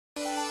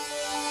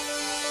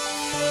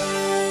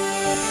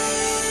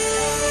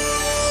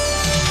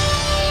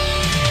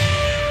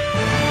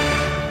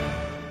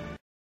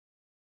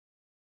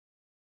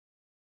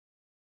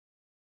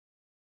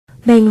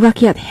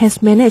B.Rakyat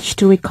has managed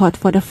to record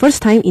for the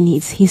first time in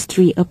its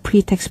history a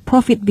pre-tax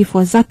profit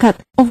before zakat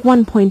of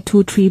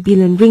 1.23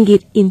 billion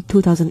ringgit in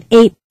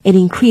 2008, an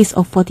increase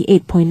of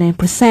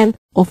 48.9%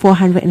 or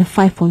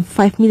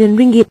 405.5 million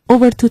ringgit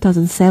over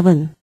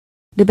 2007.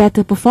 The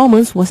better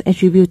performance was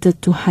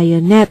attributed to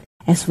higher net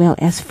as well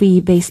as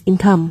fee-based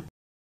income.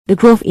 The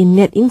growth in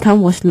net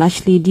income was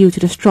largely due to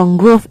the strong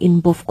growth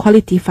in both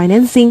quality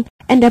financing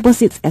and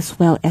deposits as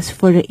well as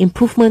further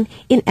improvement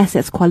in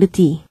assets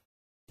quality.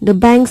 The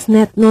bank's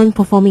net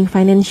non-performing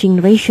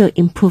financing ratio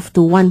improved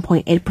to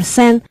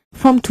 1.8%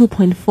 from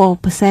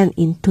 2.4%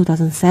 in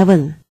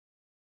 2007.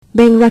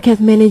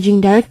 B.Rakyat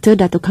Managing Director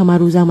Datuk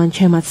Kamaruzaman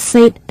Chemat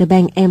said the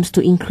bank aims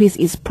to increase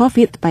its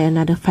profit by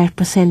another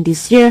 5%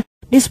 this year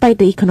despite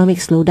the economic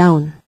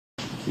slowdown.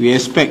 We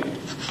expect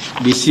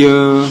this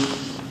year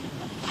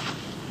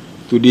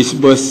to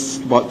disburse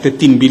about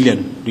 13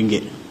 billion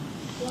ringgit.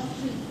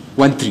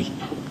 13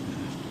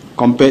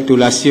 compared to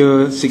last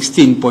year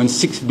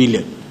 16.6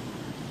 billion.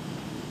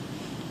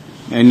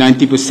 And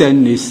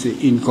 90% is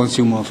in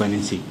consumer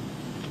financing,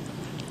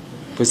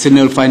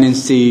 personal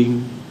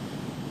financing,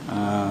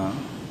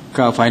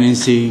 car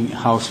financing,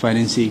 house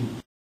financing.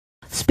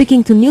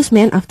 Speaking to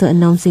newsmen after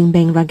announcing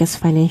B.Rakyat's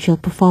financial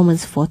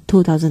performance for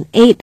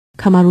 2008,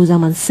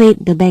 Kamaruzaman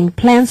said the bank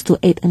plans to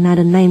add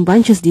another 9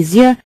 branches this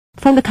year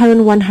from the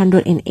current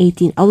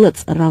 118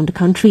 outlets around the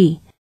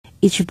country.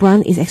 Each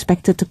branch is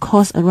expected to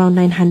cost around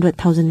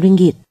 900,000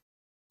 ringgit.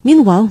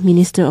 Meanwhile,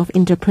 Minister of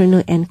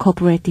Entrepreneur and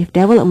Cooperative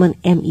Development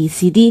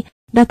MECD,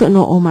 Datuk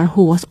Noor Omar,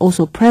 who was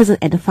also present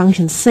at the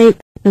function,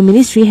 said the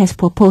ministry has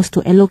proposed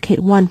to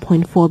allocate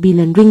 1.4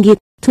 billion ringgit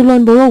to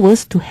loan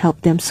borrowers to help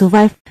them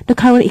survive the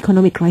current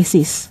economic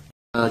crisis.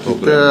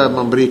 Kita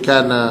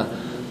memberikan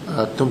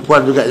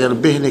tumpuan juga yang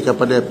lebih ni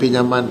kepada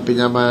pinjaman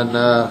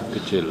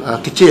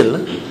kecil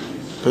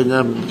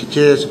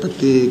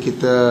seperti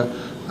kita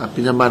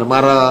pinjaman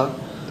mara,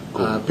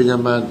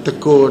 pinjaman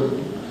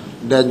tekun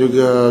dan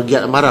juga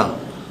giat mara,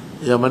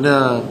 yang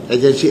mana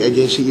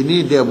agensi-agensi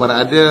ini dia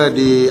berada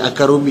di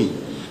akar bumi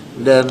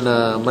dan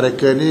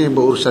mereka ni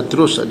berurusan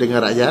terus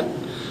dengan rakyat,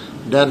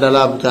 dan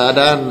dalam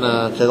keadaan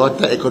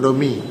kegiatan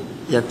ekonomi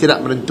yang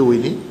tidak menentu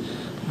ini,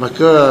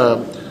 maka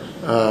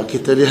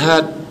kita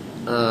lihat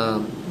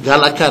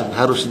galakan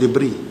harus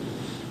diberi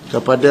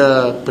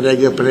kepada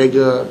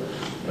peniaga-peniaga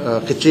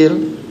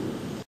kecil.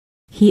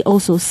 He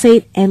also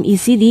said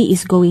MECD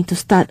is going to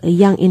start a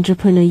young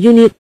entrepreneur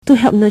unit to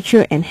help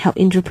nurture and help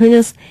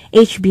entrepreneurs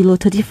aged below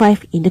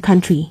 35 in the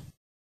country.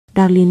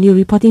 Darlene Liu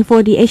reporting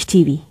for the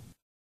HTV.